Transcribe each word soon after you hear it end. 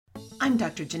I'm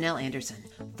Dr. Janelle Anderson,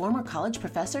 former college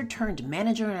professor turned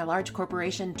manager in a large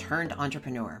corporation turned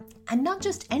entrepreneur. And not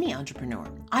just any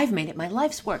entrepreneur. I've made it my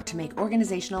life's work to make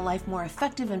organizational life more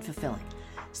effective and fulfilling.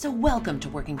 So welcome to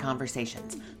Working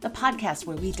Conversations, the podcast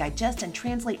where we digest and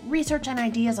translate research and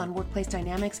ideas on workplace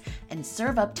dynamics and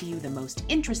serve up to you the most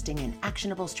interesting and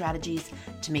actionable strategies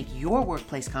to make your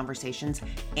workplace conversations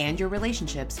and your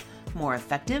relationships more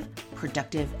effective,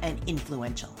 productive, and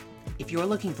influential. If you're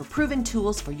looking for proven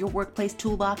tools for your workplace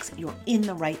toolbox, you're in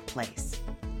the right place.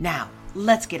 Now,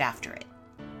 let's get after it.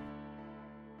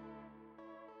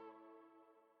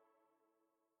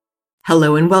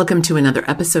 Hello and welcome to another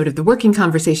episode of the Working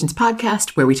Conversations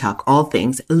podcast, where we talk all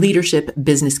things leadership,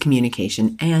 business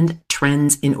communication, and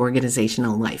trends in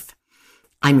organizational life.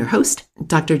 I'm your host,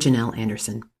 Dr. Janelle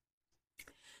Anderson.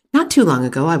 Not too long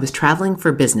ago, I was traveling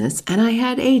for business and I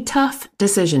had a tough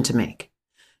decision to make: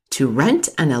 to rent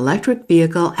an electric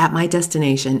vehicle at my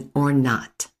destination or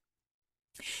not.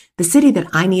 The city that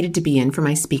I needed to be in for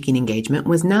my speaking engagement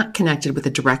was not connected with a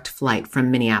direct flight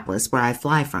from Minneapolis, where I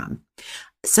fly from.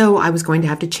 So I was going to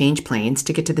have to change planes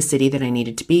to get to the city that I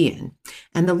needed to be in.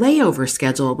 And the layover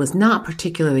schedule was not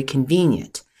particularly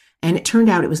convenient. And it turned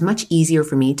out it was much easier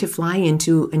for me to fly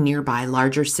into a nearby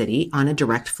larger city on a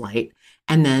direct flight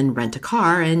and then rent a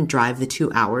car and drive the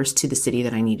 2 hours to the city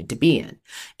that I needed to be in.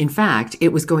 In fact,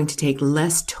 it was going to take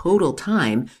less total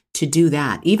time to do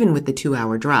that, even with the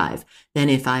 2-hour drive, than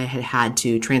if I had had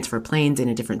to transfer planes in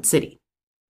a different city.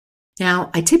 Now,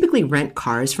 I typically rent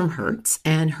cars from Hertz,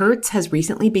 and Hertz has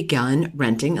recently begun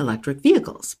renting electric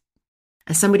vehicles.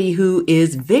 As somebody who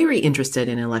is very interested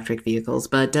in electric vehicles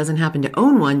but doesn't happen to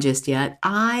own one just yet,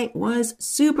 I was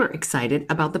super excited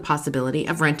about the possibility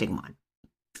of renting one.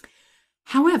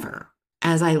 However,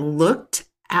 as I looked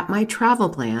at my travel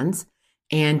plans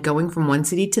and going from one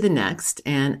city to the next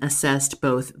and assessed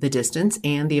both the distance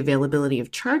and the availability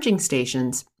of charging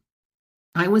stations,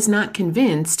 I was not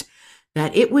convinced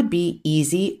that it would be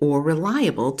easy or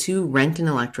reliable to rent an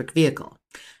electric vehicle.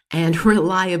 And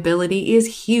reliability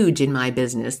is huge in my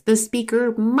business. The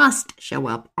speaker must show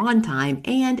up on time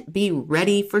and be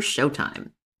ready for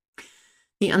showtime.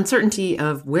 The uncertainty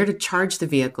of where to charge the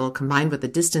vehicle, combined with the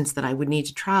distance that I would need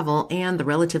to travel and the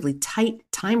relatively tight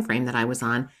time frame that I was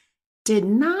on, did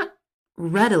not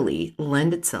readily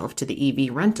lend itself to the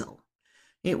EV rental.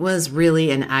 It was really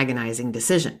an agonizing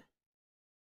decision.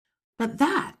 But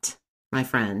that, my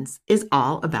friends, is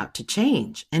all about to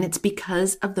change, and it's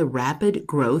because of the rapid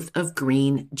growth of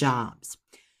green jobs.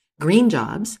 Green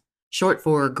jobs, short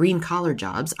for green-collar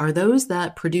jobs, are those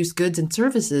that produce goods and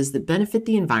services that benefit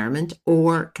the environment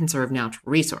or conserve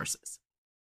natural resources.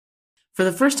 For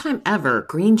the first time ever,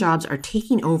 green jobs are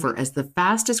taking over as the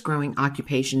fastest-growing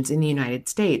occupations in the United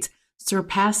States,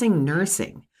 surpassing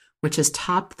nursing, which has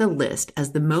topped the list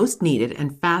as the most needed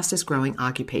and fastest-growing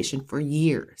occupation for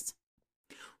years.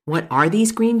 What are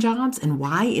these green jobs, and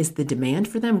why is the demand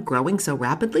for them growing so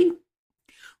rapidly?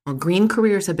 Well, green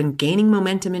careers have been gaining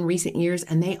momentum in recent years,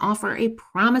 and they offer a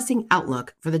promising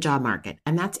outlook for the job market.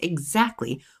 And that's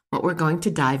exactly what we're going to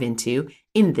dive into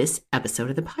in this episode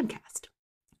of the podcast.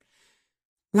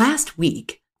 Last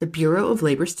week, the Bureau of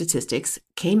Labor Statistics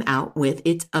came out with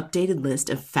its updated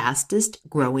list of fastest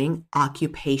growing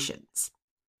occupations.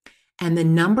 And the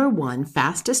number one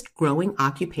fastest growing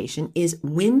occupation is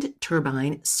wind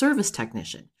turbine service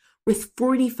technician, with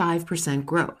 45%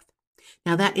 growth.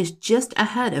 Now that is just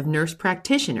ahead of nurse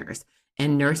practitioners,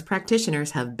 and nurse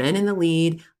practitioners have been in the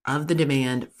lead of the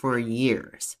demand for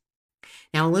years.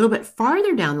 Now a little bit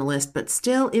farther down the list, but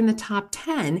still in the top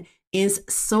 10, is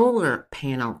solar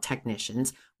panel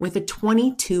technicians with a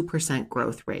 22%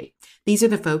 growth rate. These are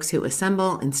the folks who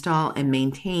assemble, install, and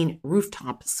maintain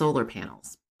rooftop solar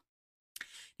panels.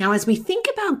 Now, as we think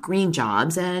about green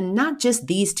jobs, and not just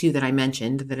these two that I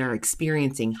mentioned that are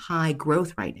experiencing high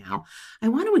growth right now, I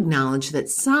want to acknowledge that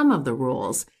some of the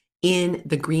roles in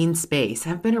the green space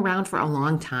have been around for a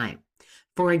long time.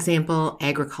 For example,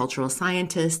 agricultural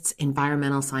scientists,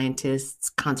 environmental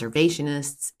scientists,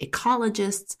 conservationists,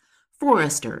 ecologists,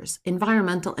 foresters,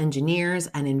 environmental engineers,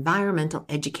 and environmental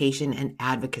education and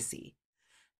advocacy.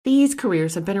 These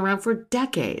careers have been around for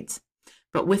decades.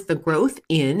 But with the growth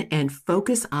in and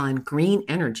focus on green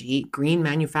energy, green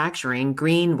manufacturing,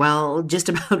 just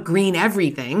about green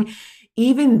everything,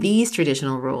 even these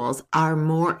traditional roles are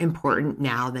more important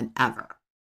now than ever.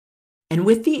 And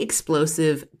with the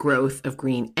explosive growth of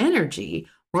green energy,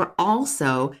 we're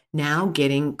also now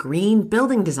getting green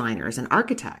building designers and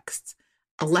architects,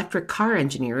 electric car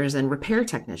engineers and repair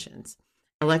technicians,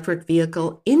 electric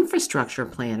vehicle infrastructure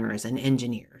planners and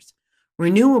engineers,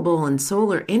 renewable and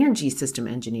solar energy system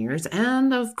engineers,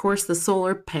 and of course the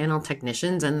solar panel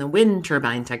technicians and the wind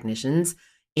turbine technicians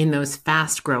in those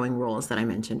fast-growing roles that I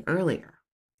mentioned earlier.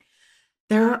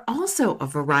 There are also a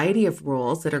variety of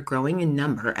roles that are growing in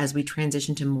number as we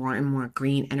transition to more and more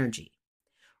green energy.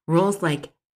 Roles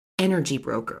like energy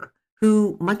broker,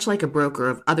 who, much like a broker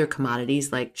of other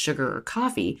commodities like sugar or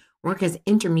coffee, work as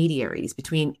intermediaries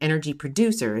between energy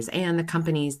producers and the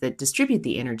companies that distribute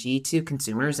the energy to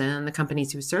consumers and the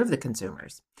companies who serve the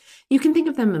consumers. You can think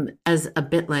of them as a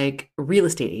bit like real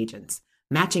estate agents,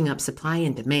 matching up supply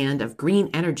and demand of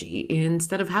green energy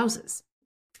instead of houses.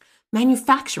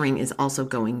 Manufacturing is also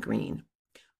going green.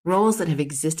 Roles that have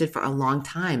existed for a long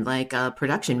time, like a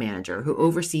production manager who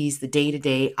oversees the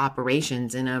day-to-day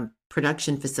operations in a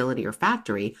production facility or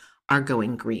factory, are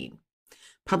going green.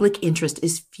 Public interest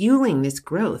is fueling this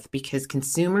growth because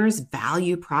consumers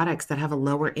value products that have a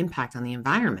lower impact on the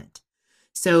environment.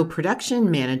 So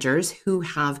production managers who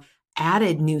have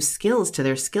added new skills to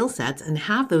their skill sets and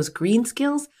have those green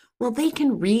skills, well, they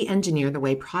can re-engineer the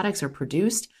way products are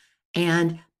produced,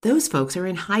 and those folks are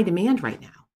in high demand right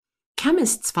now.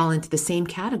 Chemists fall into the same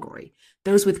category.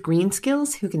 Those with green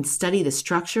skills who can study the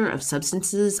structure of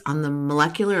substances on the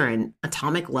molecular and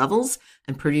atomic levels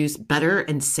and produce better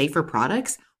and safer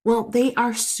products, well, they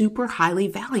are super highly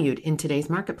valued in today's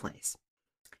marketplace.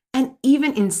 And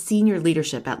even in senior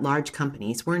leadership at large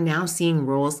companies, we're now seeing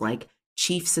roles like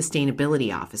Chief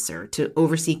Sustainability Officer to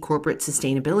oversee corporate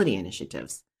sustainability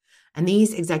initiatives. And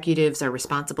these executives are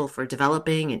responsible for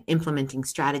developing and implementing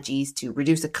strategies to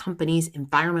reduce a company's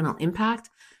environmental impact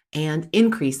and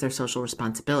increase their social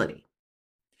responsibility.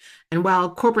 And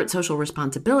while corporate social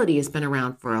responsibility has been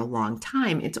around for a long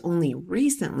time, it's only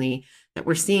recently that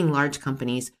we're seeing large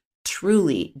companies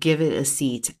truly give it a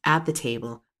seat at the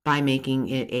table by making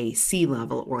it a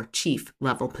C-level or chief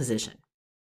level position.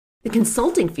 The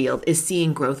consulting field is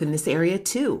seeing growth in this area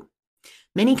too.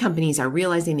 Many companies are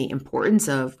realizing the importance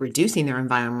of reducing their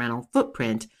environmental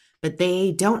footprint, but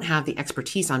they don't have the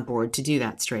expertise on board to do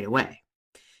that straight away.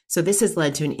 So this has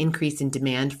led to an increase in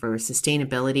demand for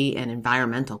sustainability and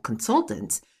environmental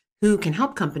consultants who can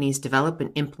help companies develop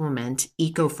and implement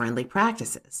eco-friendly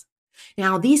practices.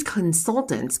 Now, these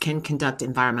consultants can conduct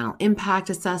environmental impact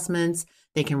assessments.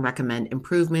 They can recommend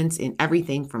improvements in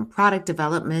everything from product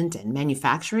development and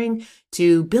manufacturing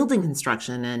to building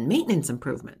construction and maintenance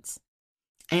improvements.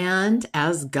 And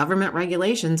as government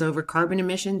regulations over carbon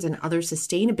emissions and other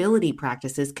sustainability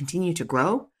practices continue to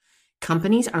grow,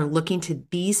 companies are looking to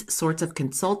these sorts of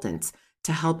consultants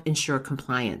to help ensure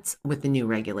compliance with the new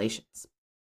regulations.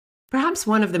 Perhaps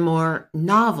one of the more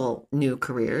novel new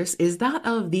careers is that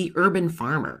of the urban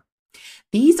farmer.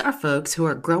 These are folks who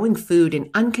are growing food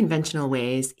in unconventional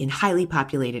ways in highly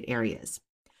populated areas.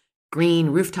 Green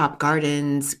rooftop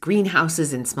gardens,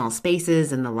 greenhouses in small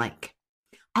spaces, and the like.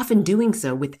 Often doing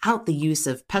so without the use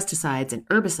of pesticides and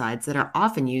herbicides that are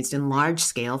often used in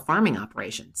large-scale farming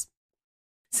operations.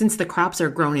 Since the crops are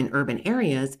grown in urban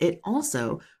areas, it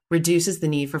also reduces the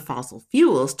need for fossil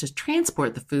fuels to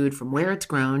transport the food from where it's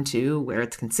grown to where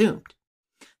it's consumed.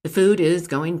 The food is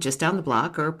going just down the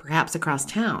block or perhaps across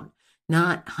town,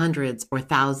 not hundreds or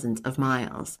thousands of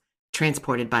miles,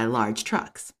 transported by large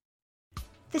trucks.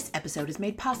 This episode is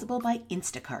made possible by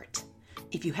Instacart.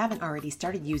 If you haven't already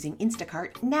started using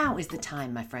Instacart, now is the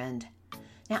time, my friend.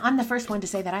 Now, I'm the first one to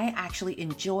say that I actually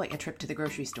enjoy a trip to the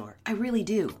grocery store. I really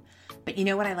do. But you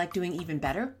know what I like doing even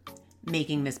better?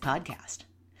 Making this podcast.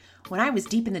 When I was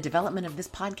deep in the development of this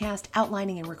podcast,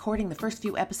 outlining and recording the first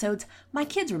few episodes, my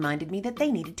kids reminded me that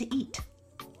they needed to eat.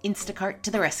 Instacart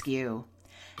to the rescue.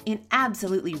 In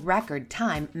absolutely record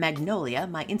time, Magnolia,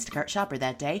 my Instacart shopper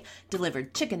that day,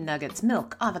 delivered chicken nuggets,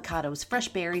 milk, avocados, fresh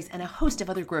berries, and a host of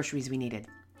other groceries we needed.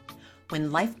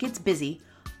 When life gets busy,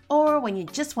 or when you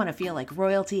just want to feel like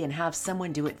royalty and have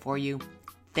someone do it for you,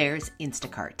 there's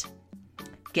Instacart.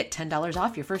 Get $10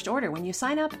 off your first order when you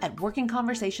sign up at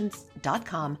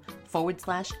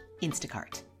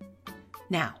workingconversations.com/Instacart.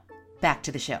 Now, back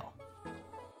to the show.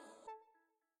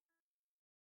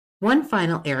 One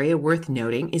final area worth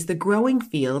noting is the growing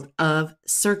field of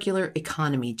circular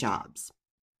economy jobs.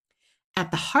 At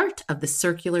the heart of the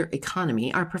circular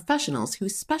economy are professionals who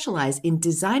specialize in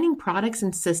designing products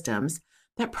and systems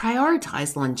that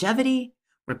prioritize longevity,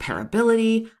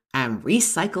 repairability, and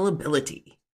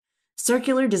recyclability.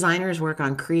 Circular designers work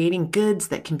on creating goods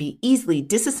that can be easily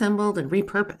disassembled and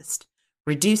repurposed,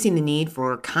 reducing the need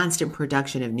for constant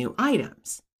production of new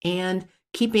items, and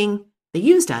keeping the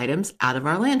used items out of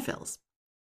our landfills.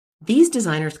 These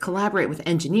designers collaborate with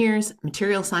engineers,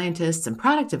 material scientists, and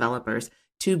product developers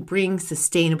to bring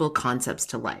sustainable concepts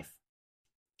to life.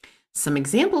 Some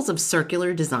examples of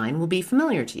circular design will be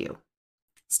familiar to you.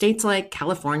 States like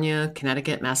California,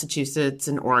 Connecticut, Massachusetts,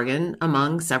 and Oregon,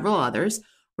 among several others,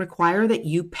 require that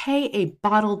you pay a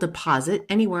bottle deposit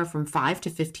anywhere from 5 to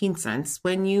 15 cents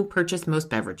when you purchase most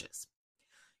beverages.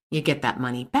 You get that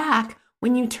money back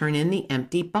when you turn in the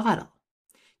empty bottle.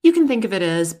 You can think of it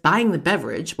as buying the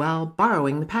beverage while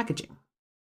borrowing the packaging.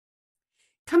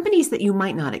 Companies that you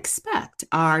might not expect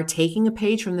are taking a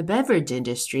page from the beverage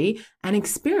industry and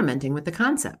experimenting with the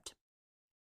concept.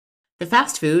 The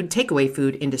fast food, takeaway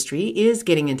food industry is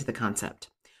getting into the concept.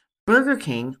 Burger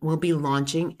King will be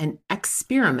launching an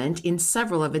experiment in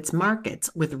several of its markets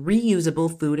with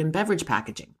reusable food and beverage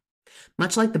packaging.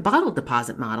 Much like the bottle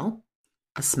deposit model,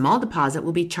 a small deposit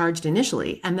will be charged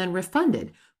initially and then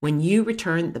refunded when you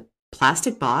return the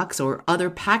plastic box or other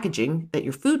packaging that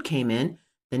your food came in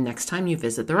the next time you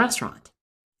visit the restaurant.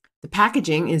 The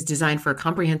packaging is designed for a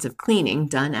comprehensive cleaning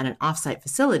done at an off-site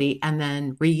facility and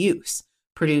then reuse,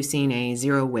 producing a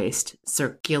zero-waste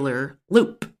circular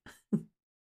loop.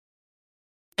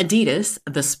 Adidas,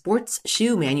 the sports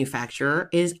shoe manufacturer,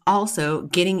 is also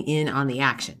getting in on the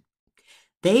action.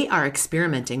 They are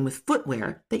experimenting with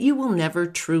footwear that you will never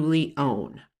truly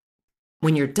own.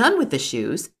 When you're done with the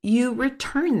shoes, you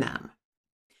return them.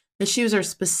 The shoes are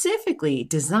specifically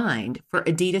designed for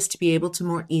Adidas to be able to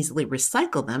more easily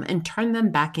recycle them and turn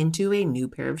them back into a new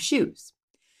pair of shoes.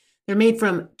 They're made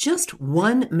from just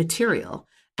one material,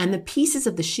 and the pieces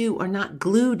of the shoe are not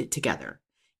glued together.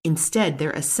 Instead, they're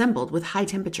assembled with high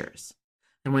temperatures.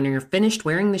 And when you're finished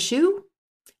wearing the shoe,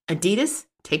 Adidas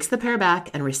takes the pair back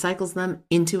and recycles them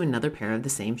into another pair of the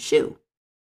same shoe.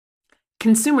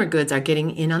 Consumer goods are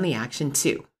getting in on the action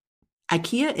too.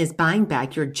 IKEA is buying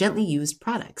back your gently used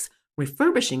products,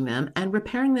 refurbishing them and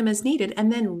repairing them as needed,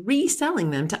 and then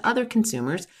reselling them to other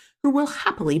consumers who will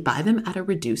happily buy them at a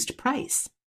reduced price.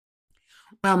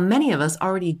 While many of us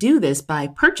already do this by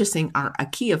purchasing our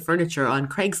IKEA furniture on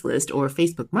Craigslist or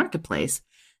Facebook Marketplace,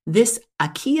 this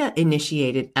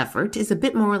IKEA-initiated effort is a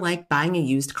bit more like buying a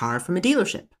used car from a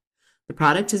dealership. The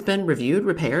product has been reviewed,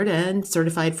 repaired, and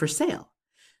certified for sale.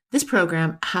 This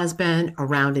program has been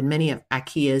around in many of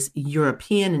IKEA's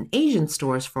European and Asian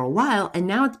stores for a while, and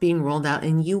now it's being rolled out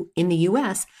in the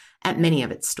US at many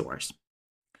of its stores.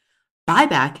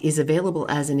 Buyback is available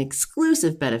as an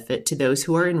exclusive benefit to those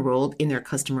who are enrolled in their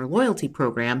customer loyalty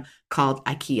program called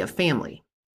IKEA Family.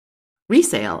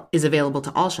 Resale is available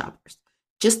to all shoppers.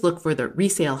 Just look for the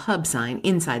Resale Hub sign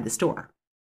inside the store.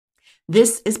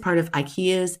 This is part of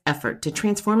IKEA's effort to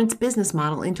transform its business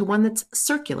model into one that's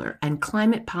circular and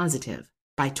climate positive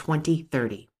by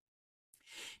 2030.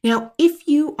 Now, if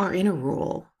you are in a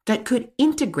role that could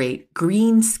integrate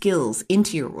green skills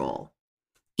into your role,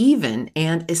 even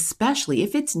and especially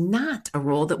if it's not a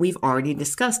role that we've already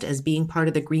discussed as being part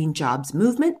of the green jobs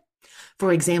movement,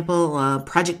 for example, a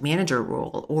project manager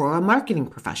role or a marketing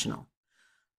professional,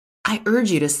 I urge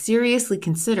you to seriously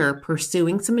consider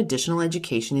pursuing some additional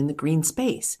education in the green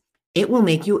space. It will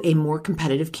make you a more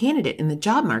competitive candidate in the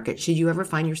job market should you ever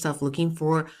find yourself looking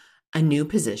for a new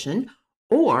position,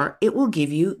 or it will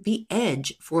give you the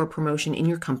edge for a promotion in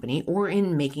your company or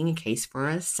in making a case for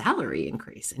a salary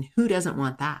increase. And who doesn't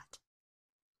want that?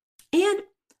 And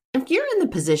if you're in the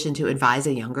position to advise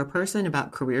a younger person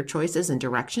about career choices and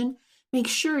direction, make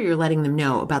sure you're letting them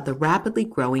know about the rapidly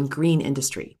growing green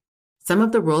industry. Some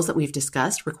of the roles that we've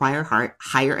discussed require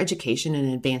higher education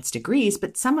and advanced degrees,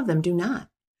 but some of them do not.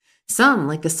 Some,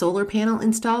 like the solar panel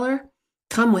installer,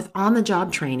 come with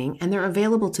on-the-job training, and they're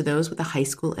available to those with a high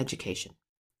school education.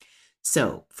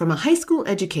 So, from a high school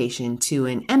education to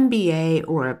an MBA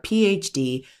or a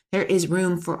PhD, there is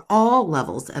room for all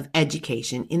levels of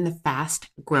education in the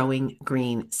fast-growing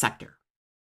green sector.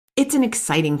 It's an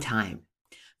exciting time.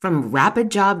 From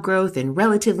rapid job growth and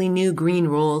relatively new green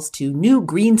roles to new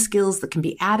green skills that can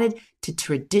be added to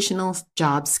traditional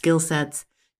job skill sets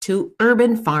to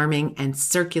urban farming and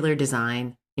circular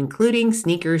design, including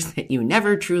sneakers that you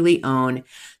never truly own,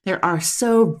 there are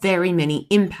so very many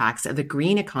impacts of the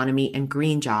green economy and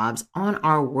green jobs on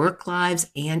our work lives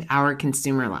and our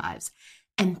consumer lives.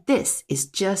 And this is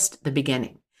just the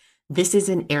beginning. This is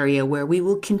an area where we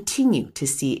will continue to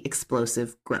see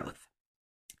explosive growth.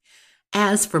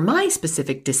 As for my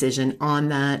specific decision on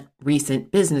that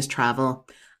recent business travel,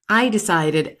 I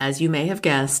decided, as you may have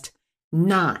guessed,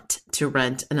 not to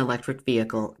rent an electric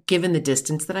vehicle, given the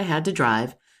distance that I had to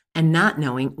drive and not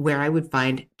knowing where I would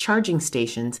find charging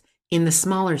stations in the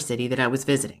smaller city that I was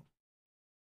visiting.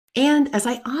 And as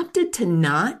I opted to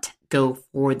not go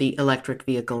for the electric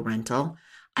vehicle rental,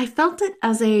 I felt it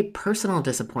as a personal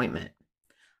disappointment.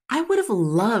 I would have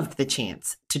loved the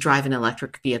chance to drive an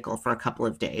electric vehicle for a couple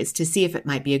of days to see if it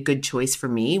might be a good choice for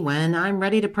me when I'm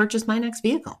ready to purchase my next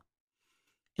vehicle.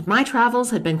 If my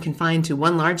travels had been confined to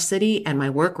one large city and my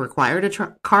work required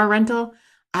a car rental,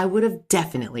 I would have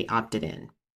definitely opted in.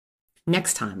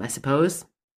 Next time, I suppose.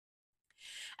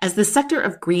 As the sector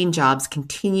of green jobs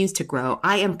continues to grow,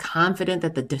 I am confident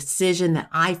that the decision that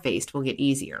I faced will get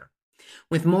easier.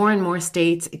 With more and more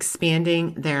states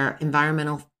expanding their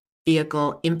environmental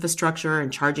vehicle infrastructure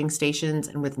and charging stations,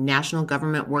 and with national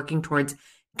government working towards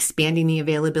expanding the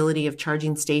availability of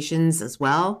charging stations as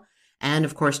well, and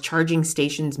of course, charging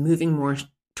stations moving more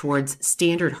towards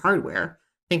standard hardware.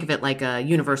 Think of it like a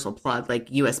universal plug, like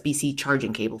USB-C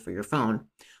charging cable for your phone.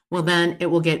 Well, then it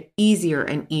will get easier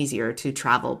and easier to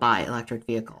travel by electric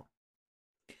vehicle.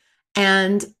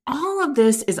 And all of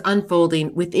this is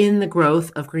unfolding within the growth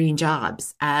of green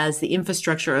jobs as the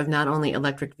infrastructure of not only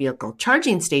electric vehicle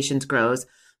charging stations grows,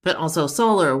 but also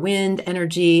solar, wind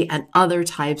energy, and other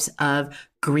types of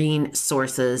green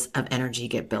sources of energy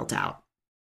get built out.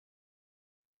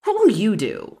 What will you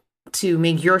do to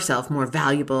make yourself more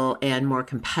valuable and more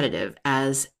competitive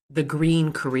as the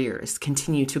green careers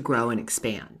continue to grow and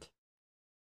expand?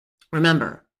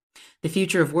 Remember, the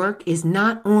future of work is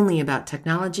not only about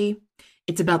technology,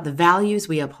 it's about the values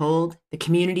we uphold, the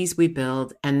communities we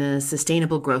build, and the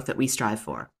sustainable growth that we strive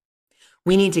for.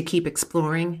 We need to keep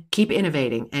exploring, keep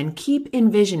innovating, and keep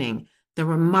envisioning the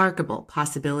remarkable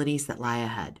possibilities that lie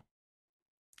ahead.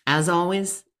 As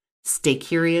always, stay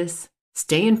curious,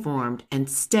 stay informed, and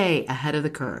stay ahead of the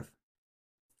curve.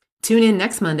 Tune in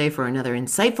next Monday for another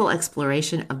insightful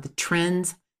exploration of the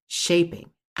trends shaping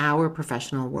our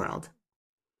professional world.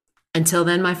 Until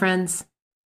then, my friends,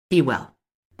 be well.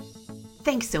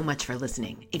 Thanks so much for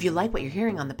listening. If you like what you're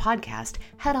hearing on the podcast,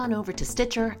 head on over to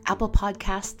Stitcher, Apple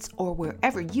Podcasts, or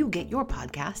wherever you get your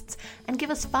podcasts and give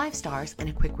us 5 stars and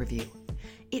a quick review.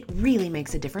 It really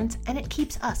makes a difference, and it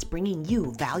keeps us bringing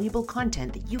you valuable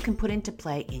content that you can put into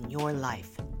play in your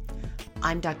life.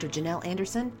 I'm Dr. Janelle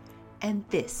Anderson, and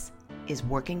this is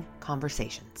Working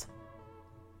Conversations.